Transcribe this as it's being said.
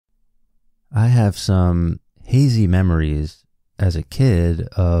I have some hazy memories as a kid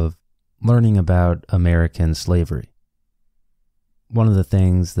of learning about American slavery. One of the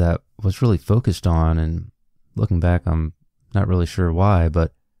things that was really focused on, and looking back, I'm not really sure why,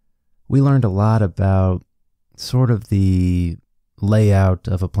 but we learned a lot about sort of the layout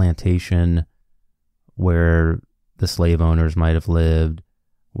of a plantation, where the slave owners might have lived,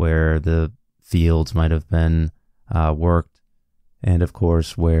 where the fields might have been worked, and of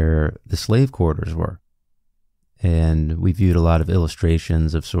course where the slave quarters were. And we viewed a lot of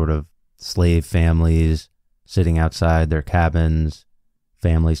illustrations of sort of slave families sitting outside their cabins,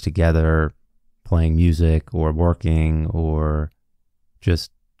 families together, playing music or working or just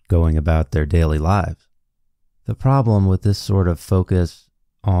going about their daily lives. The problem with this sort of focus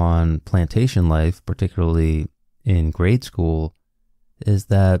on plantation life, particularly in grade school, is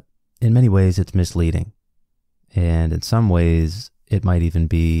that in many ways it's misleading. And in some ways, it might even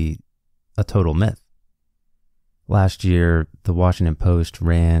be a total myth. Last year, the Washington Post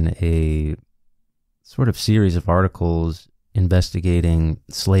ran a sort of series of articles investigating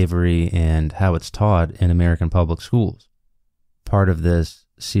slavery and how it's taught in American public schools. Part of this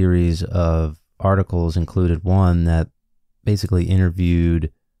series of articles included one that basically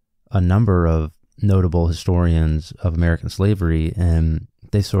interviewed a number of notable historians of American slavery, and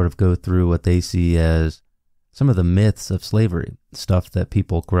they sort of go through what they see as some of the myths of slavery, stuff that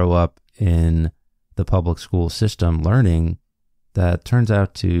people grow up in the public school system learning that turns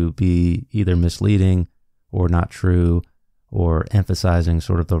out to be either misleading or not true, or emphasizing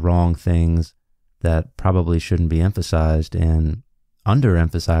sort of the wrong things that probably shouldn't be emphasized, and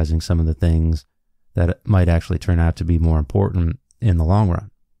underemphasizing some of the things that might actually turn out to be more important in the long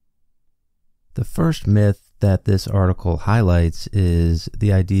run. The first myth that this article highlights is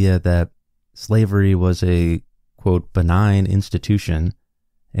the idea that slavery was a, quote, benign institution,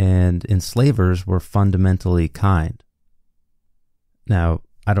 and enslavers were fundamentally kind. Now,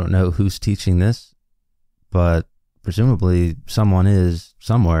 I don't know who's teaching this, but presumably someone is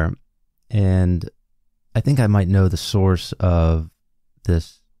somewhere, and I think I might know the source of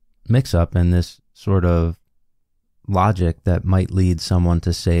this mix-up and this sort of logic that might lead someone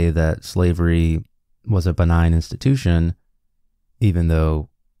to say that slavery was a benign institution, even though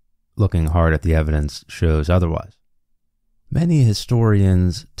looking hard at the evidence shows otherwise. Many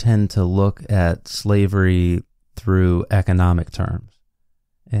historians tend to look at slavery through economic terms,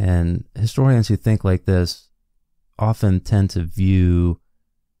 and historians who think like this often tend to view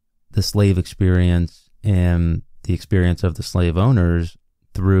the slave experience and the experience of the slave owners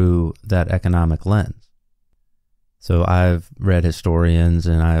through that economic lens. So I've read historians,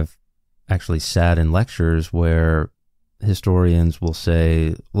 and I've actually sat in lectures where historians will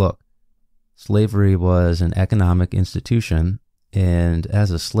say, look, slavery was an economic institution, and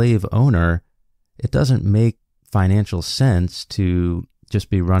as a slave owner, it doesn't make financial sense to just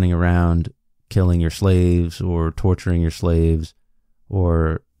be running around killing your slaves or torturing your slaves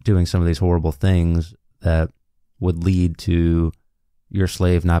or doing some of these horrible things that would lead to your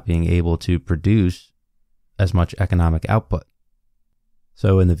slave not being able to produce as much economic output.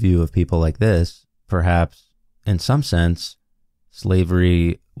 So in the view of people like this, perhaps in some sense,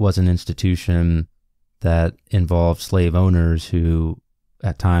 slavery was an institution that involved slave owners who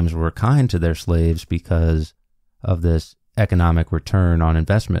at times were kind to their slaves because of this economic return on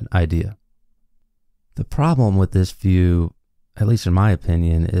investment idea. The problem with this view, at least in my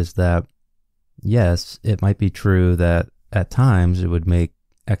opinion, is that yes, it might be true that at times it would make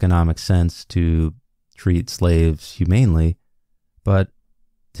economic sense to treat slaves humanely, but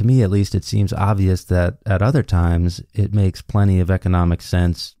to me at least it seems obvious that at other times it makes plenty of economic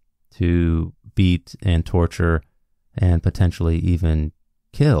sense to beat and torture and potentially even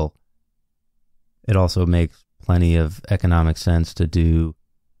kill. It also makes plenty of economic sense to do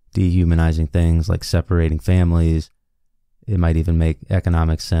dehumanizing things like separating families. It might even make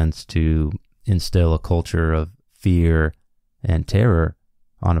economic sense to instill a culture of fear and terror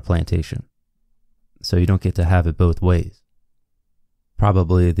on a plantation. So you don't get to have it both ways.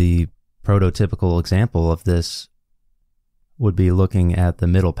 Probably the prototypical example of this would be looking at the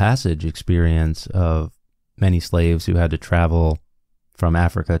Middle Passage experience of many slaves who had to travel from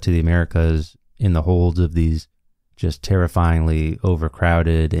Africa to the Americas in the holds of these just terrifyingly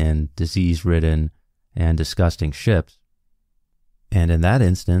overcrowded and disease-ridden and disgusting ships. And in that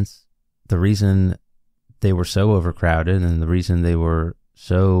instance, the reason they were so overcrowded and the reason they were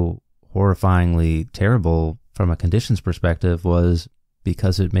so horrifyingly terrible from a conditions perspective was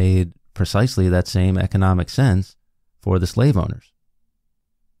because it made precisely that same economic sense for the slave owners.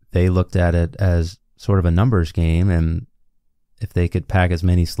 They looked at it as sort of a numbers game, and if they could pack as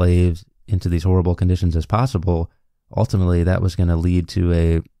many slaves into these horrible conditions as possible, ultimately that was going to lead to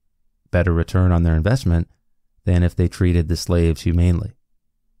a better return on their investment than if they treated the slaves humanely.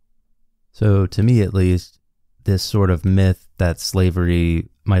 So to me at least, this sort of myth that slavery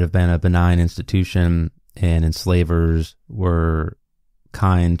might have been a benign institution and enslavers were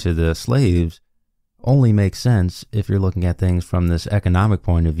kind to the slaves only makes sense if you're looking at things from this economic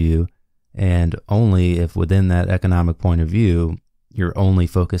point of view, and only if within that economic point of view, you're only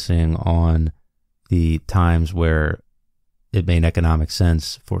focusing on the times where it made economic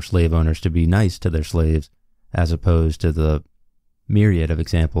sense for slave owners to be nice to their slaves, as opposed to the myriad of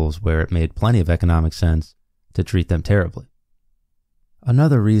examples where it made plenty of economic sense to treat them terribly.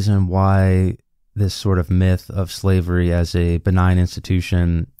 Another reason why this sort of myth of slavery as a benign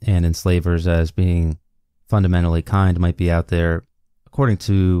institution and enslavers as being fundamentally kind might be out there, according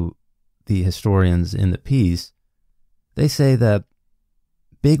to the historians in the piece, they say that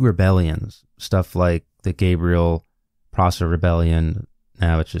big rebellions, stuff like the Gabriel Prosser Rebellion,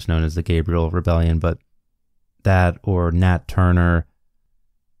 now it's just known as the Gabriel Rebellion, but that or Nat Turner,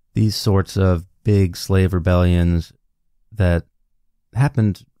 these sorts of big slave rebellions that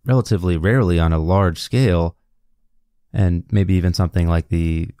happened relatively rarely on a large scale, and maybe even something like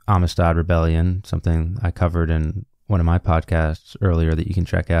the Amistad Rebellion, something I covered in one of my podcasts earlier that you can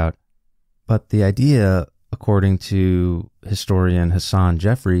check out. But the idea, according to historian Hassan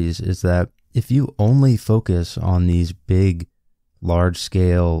Jeffries, is that if you only focus on these big,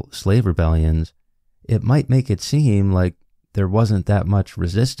 large-scale slave rebellions, it might make it seem like there wasn't that much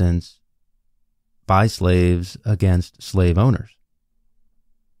resistance by slaves against slave owners.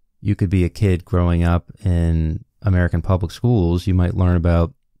 You could be a kid growing up in American public schools, you might learn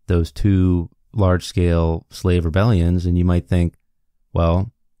about those two large-scale slave rebellions, and you might think,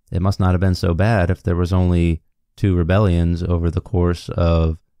 well, it must not have been so bad if there was only two rebellions over the course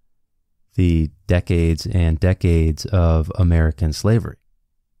of the decades and decades of American slavery.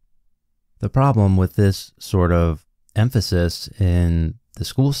 The problem with this sort of emphasis in the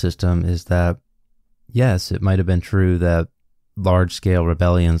school system is that, yes, it might have been true that large-scale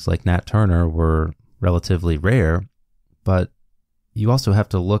rebellions like Nat Turner were relatively rare, but you also have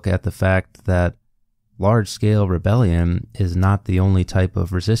to look at the fact that large-scale rebellion is not the only type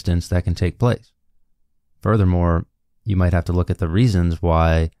of resistance that can take place. Furthermore, you might have to look at the reasons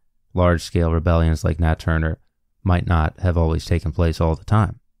why large-scale rebellions like Nat Turner might not have always taken place all the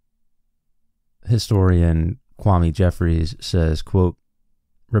time. Historian Kwame Jeffries says, quote,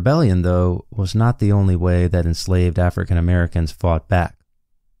 "Rebellion, though, was not the only way that enslaved African Americans fought back.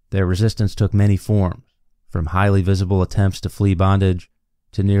 Their resistance took many forms, from highly visible attempts to flee bondage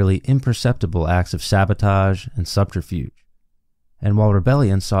to nearly imperceptible acts of sabotage and subterfuge. And while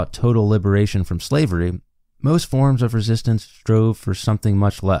rebellion sought total liberation from slavery, most forms of resistance strove for something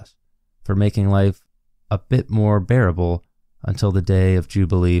much less, for making life a bit more bearable until the day of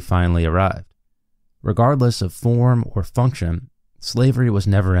Jubilee finally arrived. Regardless of form or function, slavery was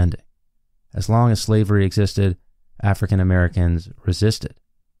never ending. As long as slavery existed, African Americans resisted."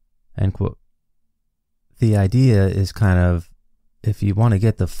 End quote. The idea is kind of, if you want to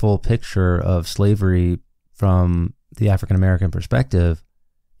get the full picture of slavery from the African American perspective,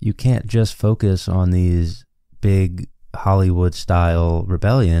 you can't just focus on these big Hollywood-style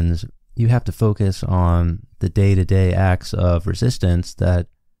rebellions. You have to focus on the day-to-day acts of resistance that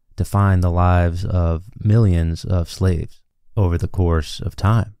define the lives of millions of slaves over the course of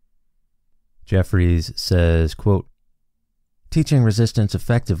time. Jeffries says, quote, "Teaching resistance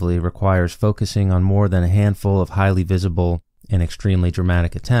effectively requires focusing on more than a handful of highly visible and extremely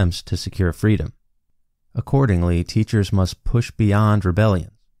dramatic attempts to secure freedom. Accordingly, teachers must push beyond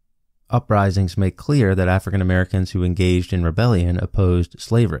rebellions. Uprisings make clear that African Americans who engaged in rebellion opposed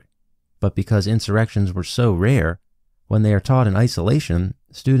slavery, but because insurrections were so rare, when they are taught in isolation,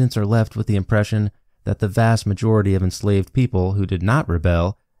 students are left with the impression that the vast majority of enslaved people who did not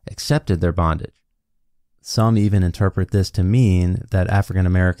rebel accepted their bondage. Some even interpret this to mean that African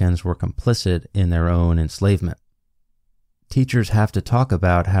Americans were complicit in their own enslavement. Teachers have to talk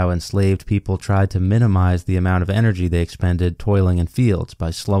about how enslaved people tried to minimize the amount of energy they expended toiling in fields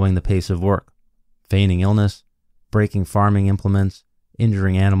by slowing the pace of work, feigning illness, breaking farming implements,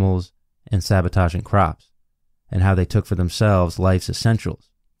 injuring animals, and sabotaging crops, and how they took for themselves life's essentials,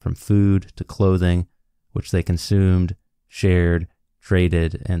 from food to clothing, which they consumed, shared,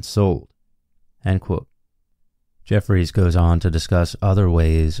 traded, and sold." End quote. Jeffries goes on to discuss other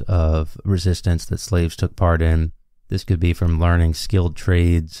ways of resistance that slaves took part in. This could be from learning skilled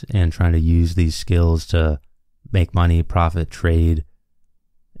trades and trying to use these skills to make money, profit, trade,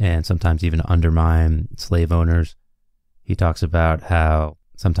 and sometimes even undermine slave owners. He talks about how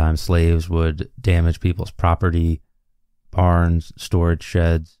Sometimes slaves would damage people's property, barns, storage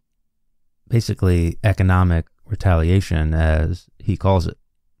sheds, basically economic retaliation, as he calls it.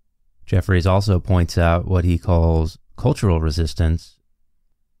 Jeffries also points out what he calls cultural resistance,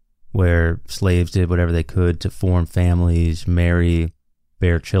 where slaves did whatever they could to form families, marry,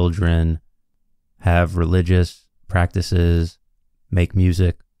 bear children, have religious practices, make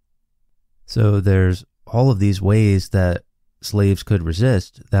music. So there's all of these ways that slaves could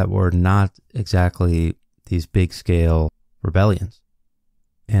resist that were not exactly these big-scale rebellions.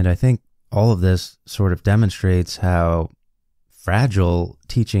 And I think all of this sort of demonstrates how fragile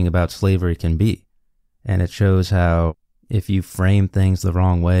teaching about slavery can be. And it shows how if you frame things the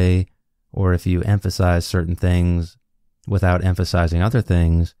wrong way, or if you emphasize certain things without emphasizing other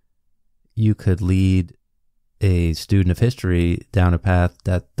things, you could lead a student of history down a path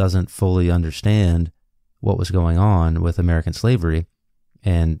that doesn't fully understand what was going on with American slavery.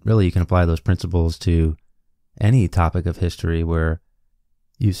 And really, you can apply those principles to any topic of history where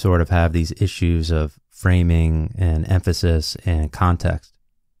you sort of have these issues of framing and emphasis and context.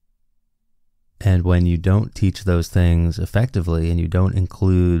 And when you don't teach those things effectively and you don't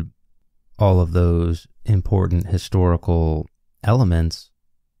include all of those important historical elements,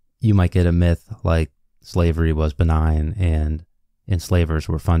 you might get a myth like slavery was benign and enslavers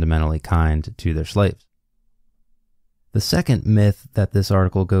were fundamentally kind to their slaves. The second myth that this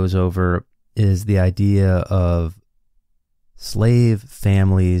article goes over is the idea of slave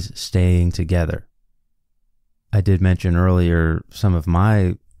families staying together. I did mention earlier some of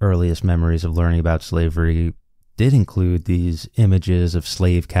my earliest memories of learning about slavery did include these images of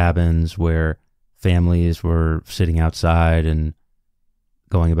slave cabins where families were sitting outside and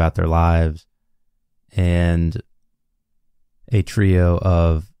going about their lives. And a trio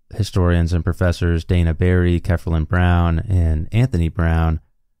of historians and professors, Dana Berry, Kefferlin Brown, and Anthony Brown,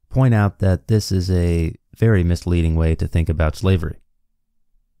 point out that this is a very misleading way to think about slavery.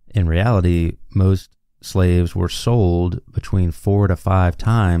 In reality, most slaves were sold between 4 to 5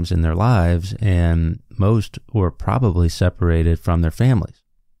 times in their lives, and most were probably separated from their families.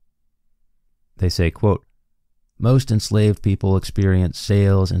 They say, quote, "Most enslaved people experience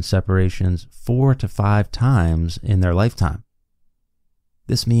sales and separations 4 to 5 times in their lifetime.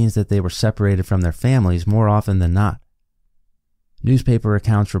 This means that they were separated from their families more often than not. Newspaper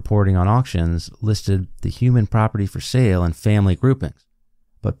accounts reporting on auctions listed the human property for sale in family groupings,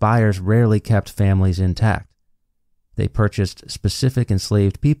 but buyers rarely kept families intact. They purchased specific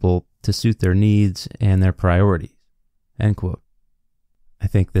enslaved people to suit their needs and their priorities." End quote. I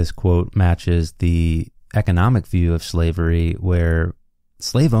think this quote matches the economic view of slavery, where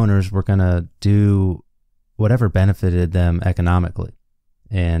slave owners were going to do whatever benefited them economically.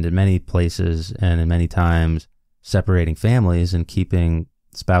 And in many places and in many times, separating families and keeping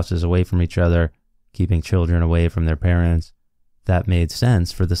spouses away from each other, keeping children away from their parents, that made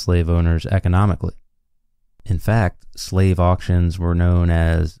sense for the slave owners economically. In fact, slave auctions were known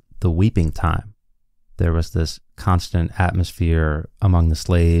as the weeping time. There was this constant atmosphere among the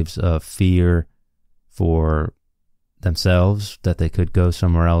slaves of fear for themselves, that they could go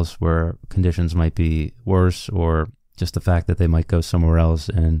somewhere else where conditions might be worse, or just the fact that they might go somewhere else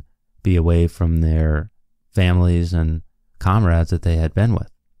and be away from their families and comrades that they had been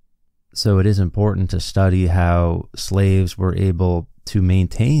with. So it is important to study how slaves were able to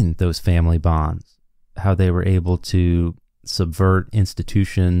maintain those family bonds, how they were able to subvert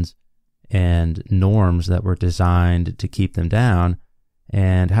institutions and norms that were designed to keep them down,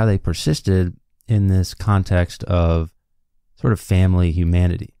 and how they persisted in this context of sort of family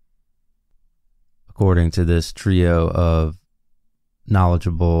humanity. According to this trio of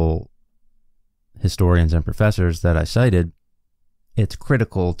knowledgeable historians and professors that I cited, it's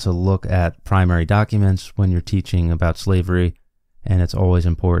critical to look at primary documents when you're teaching about slavery, and it's always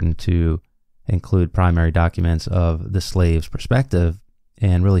important to include primary documents of the slave's perspective,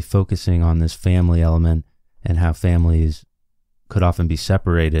 and really focusing on this family element and how families could often be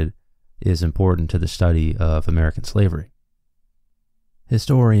separated is important to the study of American slavery.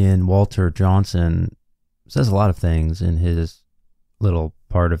 Historian Walter Johnson says a lot of things in his little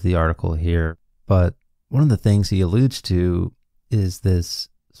part of the article here, but one of the things he alludes to is this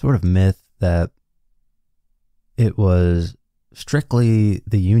sort of myth that it was strictly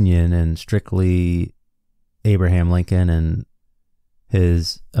the Union and strictly Abraham Lincoln and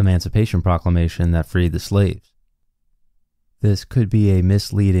his Emancipation Proclamation that freed the slaves. This could be a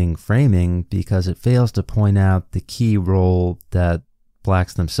misleading framing because it fails to point out the key role that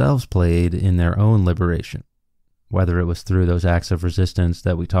blacks themselves played in their own liberation, whether it was through those acts of resistance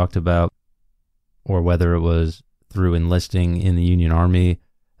that we talked about, or whether it was through enlisting in the Union Army,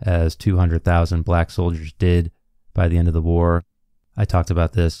 as 200,000 black soldiers did by the end of the war. I talked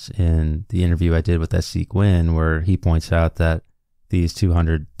about this in the interview I did with S.C. Gwynn, where he points out that these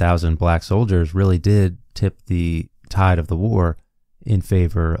 200,000 black soldiers really did tip the tide of the war in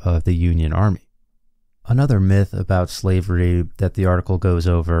favor of the Union Army. Another myth about slavery that the article goes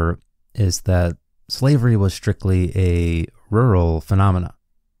over is that slavery was strictly a rural phenomenon.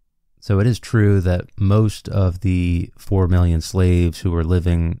 So it is true that most of the 4 million slaves who were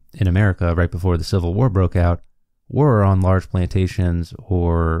living in America right before the Civil War broke out were on large plantations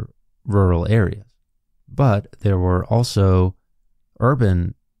or rural areas. But there were also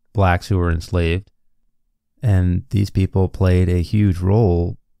urban blacks who were enslaved, and these people played a huge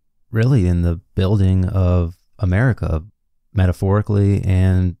role really in the building of America, metaphorically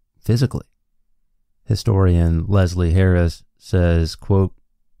and physically. Historian Leslie Harris says, quote,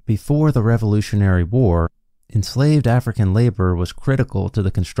 "Before the Revolutionary War, enslaved African labor was critical to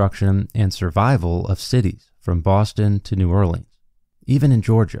the construction and survival of cities from Boston to New Orleans. Even in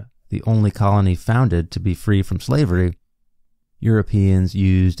Georgia, the only colony founded to be free from slavery, Europeans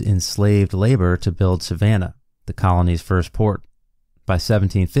used enslaved labor to build Savannah, the colony's first port. By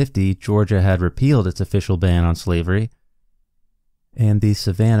 1750, Georgia had repealed its official ban on slavery, and the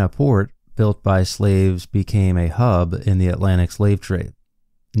Savannah port, built by slaves, became a hub in the Atlantic slave trade.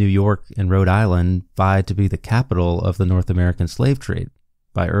 New York and Rhode Island vied to be the capital of the North American slave trade.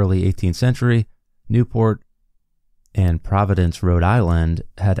 By early 18th century, Newport and Providence, Rhode Island,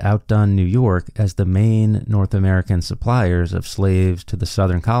 had outdone New York as the main North American suppliers of slaves to the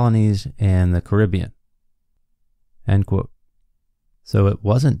southern colonies and the Caribbean." End quote. So it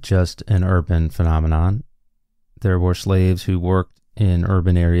wasn't just an urban phenomenon. There were slaves who worked in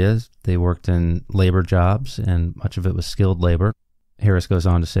urban areas. They worked in labor jobs, and much of it was skilled labor. Harris goes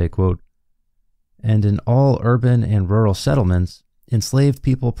on to say, quote, "And in all urban and rural settlements, enslaved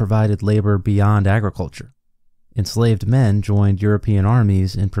people provided labor beyond agriculture. Enslaved men joined European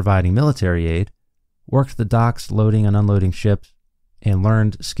armies in providing military aid, worked the docks loading and unloading ships, and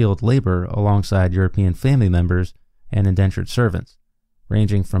learned skilled labor alongside European family members and indentured servants,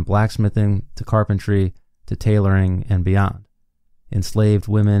 ranging from blacksmithing to carpentry to tailoring and beyond. Enslaved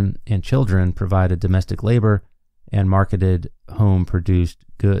women and children provided domestic labor and marketed home-produced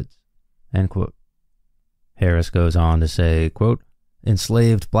goods." End quote. Harris goes on to say, quote,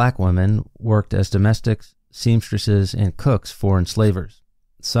 "Enslaved black women worked as domestics, seamstresses, and cooks for enslavers.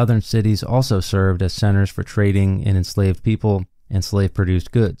 Southern cities also served as centers for trading in enslaved people and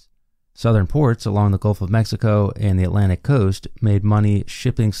slave-produced goods. Southern ports along the Gulf of Mexico and the Atlantic coast made money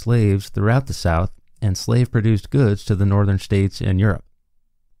shipping slaves throughout the South and slave-produced goods to the northern states and Europe.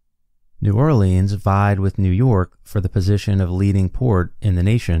 New Orleans vied with New York for the position of leading port in the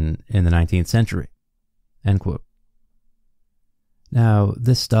nation in the 19th century." End quote. Now,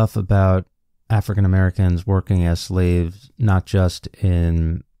 this stuff about African Americans working as slaves, not just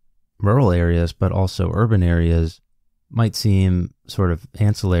in rural areas, but also urban areas, might seem sort of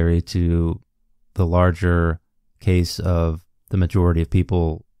ancillary to the larger case of the majority of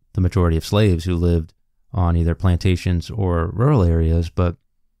people, the majority of slaves who lived on either plantations or rural areas, but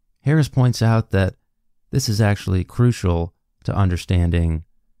Harris points out that this is actually crucial to understanding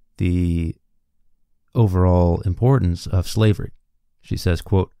the overall importance of slavery. She says,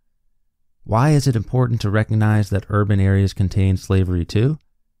 quote, "Why is it important to recognize that urban areas contain slavery too?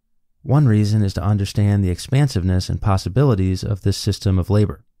 One reason is to understand the expansiveness and possibilities of this system of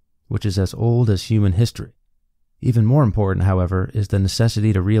labor, which is as old as human history. Even more important, however, is the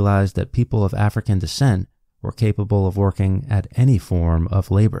necessity to realize that people of African descent were capable of working at any form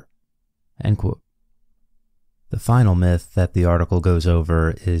of labor." End quote. The final myth that the article goes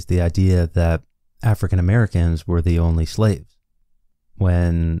over is the idea that African Americans were the only slaves.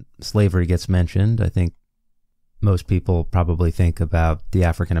 When slavery gets mentioned, I think most people probably think about the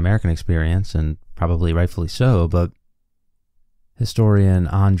African American experience, and probably rightfully so, but historian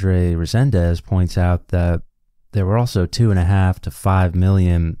Andre Resendez points out that there were also 2.5 to 5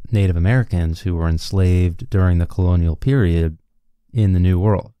 million Native Americans who were enslaved during the colonial period in the New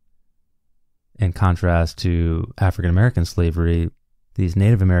World. In contrast to African American slavery, these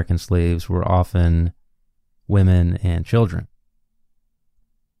Native American slaves were often women and children.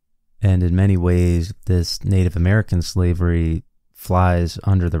 And in many ways, this Native American slavery flies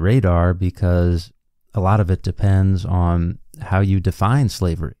under the radar because a lot of it depends on how you define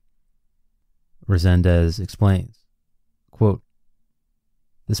slavery. Resendez explains, quote,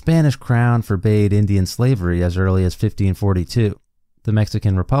 "The Spanish crown forbade Indian slavery as early as 1542. The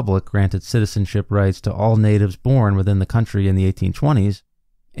Mexican Republic granted citizenship rights to all natives born within the country in the 1820s,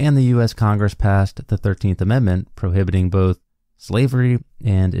 and the U.S. Congress passed the 13th Amendment prohibiting both slavery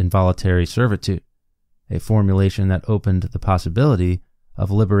and involuntary servitude, a formulation that opened the possibility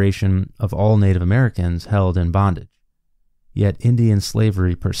of liberation of all Native Americans held in bondage. Yet Indian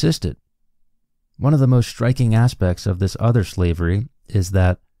slavery persisted. One of the most striking aspects of this other slavery is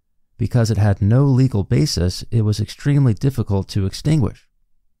that because it had no legal basis, it was extremely difficult to extinguish.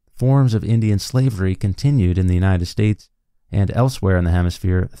 Forms of Indian slavery continued in the United States and elsewhere in the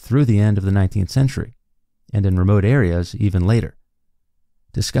hemisphere through the end of the 19th century, and in remote areas even later.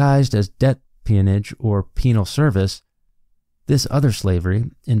 Disguised as debt peonage or penal service, this other slavery,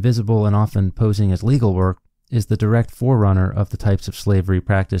 invisible and often posing as legal work, is the direct forerunner of the types of slavery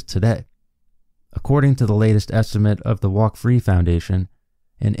practiced today. According to the latest estimate of the Walk Free Foundation,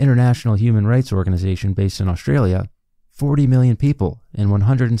 an international human rights organization based in Australia, 40 million people in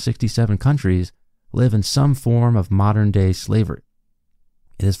 167 countries live in some form of modern-day slavery.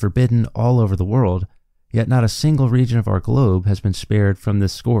 It is forbidden all over the world, yet not a single region of our globe has been spared from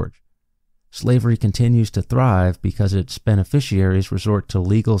this scourge. Slavery continues to thrive because its beneficiaries resort to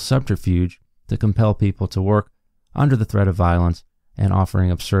legal subterfuge to compel people to work under the threat of violence and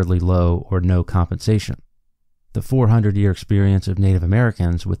offering absurdly low or no compensation. The 400-year experience of Native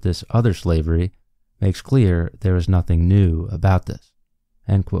Americans with this other slavery makes clear there is nothing new about this."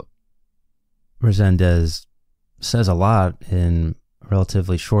 End quote. Resendez says a lot in a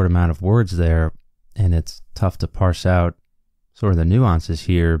relatively short amount of words there, and it's tough to parse out sort of the nuances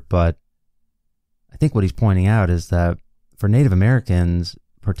here, but I think what he's pointing out is that for Native Americans,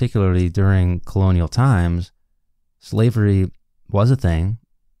 particularly during colonial times, slavery was a thing.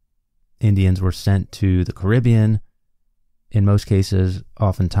 Indians were sent to the Caribbean. In most cases,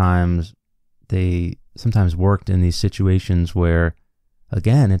 oftentimes, they sometimes worked in these situations where,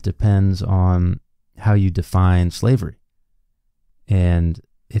 again, it depends on how you define slavery. And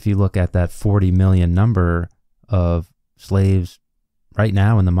if you look at that 40 million number of slaves right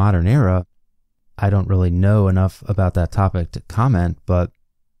now in the modern era, I don't really know enough about that topic to comment, but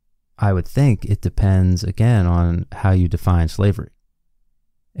I would think it depends, again, on how you define slavery.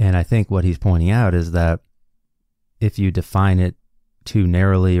 And I think what he's pointing out is that if you define it too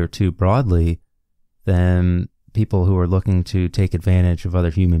narrowly or too broadly, then people who are looking to take advantage of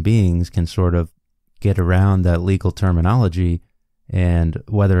other human beings can sort of get around that legal terminology. And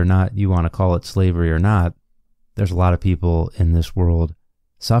whether or not you want to call it slavery or not, there's a lot of people in this world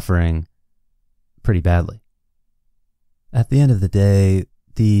suffering pretty badly. At the end of the day,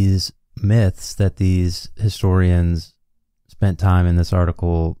 these myths that these historians spent time in this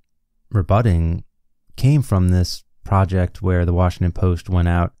article rebutting came from this project where the Washington Post went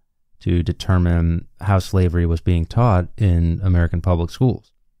out to determine how slavery was being taught in American public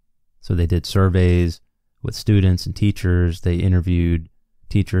schools. So they did surveys with students and teachers, they interviewed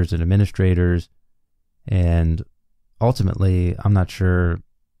teachers and administrators, and ultimately, I'm not sure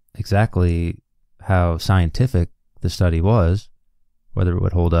exactly how scientific the study was, whether it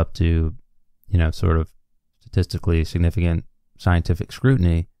would hold up to, sort of statistically significant scientific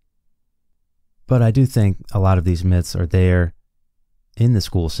scrutiny. But I do think a lot of these myths are there in the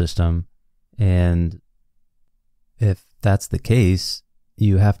school system, and if that's the case,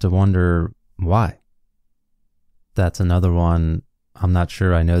 you have to wonder why. That's another one I'm not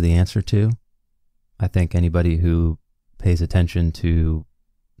sure I know the answer to. I think anybody who pays attention to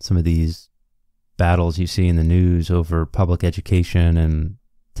some of these battles you see in the news over public education and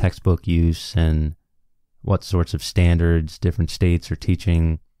textbook use and what sorts of standards different states are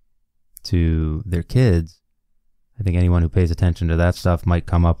teaching to their kids, I think anyone who pays attention to that stuff might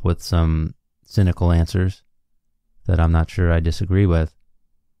come up with some cynical answers that I'm not sure I disagree with.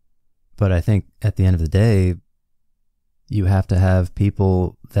 But I think at the end of the day, you have to have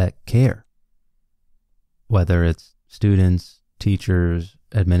people that care. Whether it's students, teachers,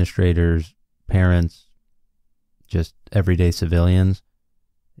 administrators, parents, just everyday civilians,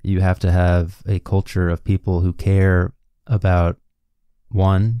 you have to have a culture of people who care about,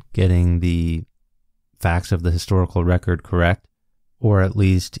 one, getting the facts of the historical record correct, or at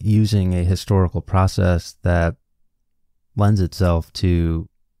least using a historical process that lends itself to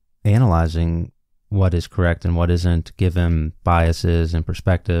analyzing what is correct and what isn't, given biases and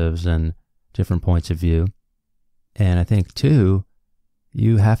perspectives and different points of view. And I think, too,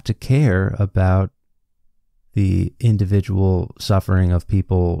 you have to care about the individual suffering of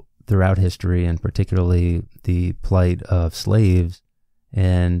people throughout history, and particularly the plight of slaves,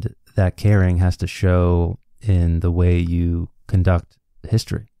 and that caring has to show in the way you conduct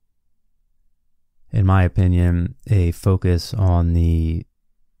history. In my opinion, a focus on the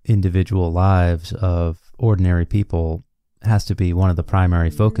individual lives of ordinary people has to be one of the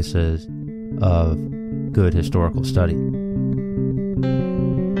primary focuses of good historical study.